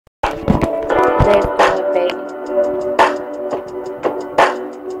Let's do it, baby.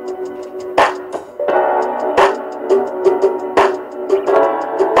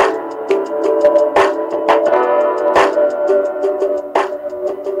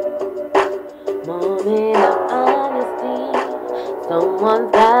 Moment of honesty. Someone's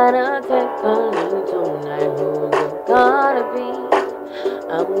gotta take a lead tonight. Who's it gonna be?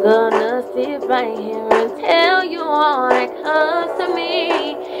 I'm gonna sit right here and tell you all that comes to me.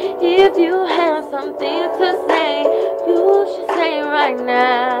 If you have something to say, you should say it right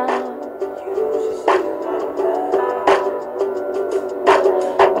now.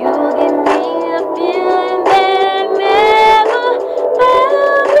 You give me a feeling that I never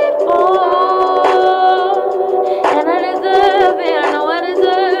felt before, and I deserve it, I know I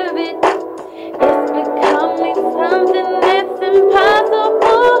deserve it. It's becoming something that's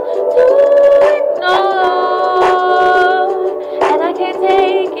impossible to ignore, and I can't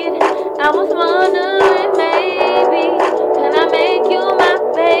take it. I was wondering, maybe, can I make you my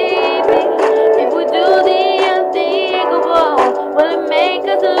baby? If we do the unthinkable, will it make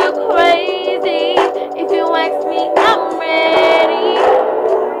us look crazy? If you ask me, I'm ready.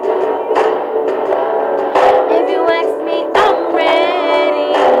 If you ask me, I'm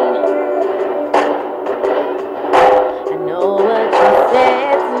ready. I know what you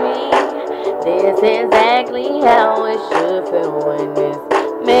said to me. This is exactly how it should feel when it's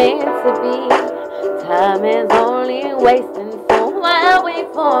meant to be. Time is only wasting, so I'll wait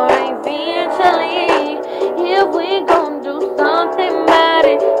for eventually. If we gon' do something about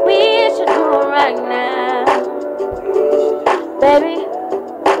it, we should do it right now, baby.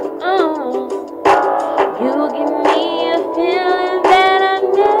 You give me a feeling that I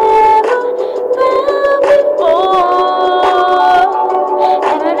never felt before,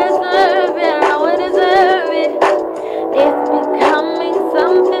 and I deserve it, I know I deserve it. It's becoming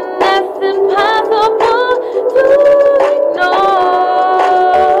something that's impossible to ignore.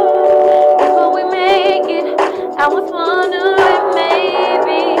 Before we make it, I was wondering,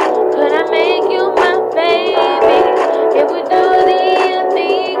 maybe, could I make you my baby? If we do the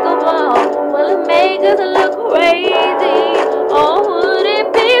unthinkable, will it make us look crazy? Or would it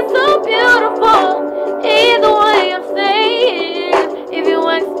be so beautiful? Either way I'm saying, if you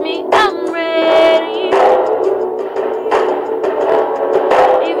ask me, I'm ready.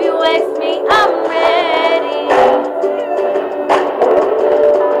 If you ask me, I'm ready.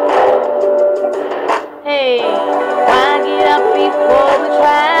 Hey, why get up before we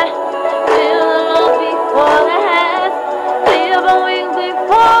try? Feel alone before the highs. Live a wing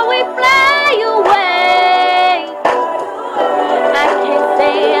before we fly away. I can't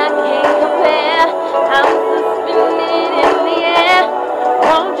say, I can't compare. I'm suspended in the air.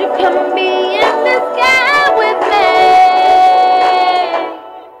 Won't you come be in the sky with me?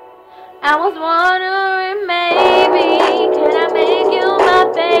 I was wondering, maybe, can I make you my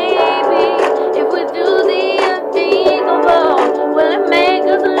baby?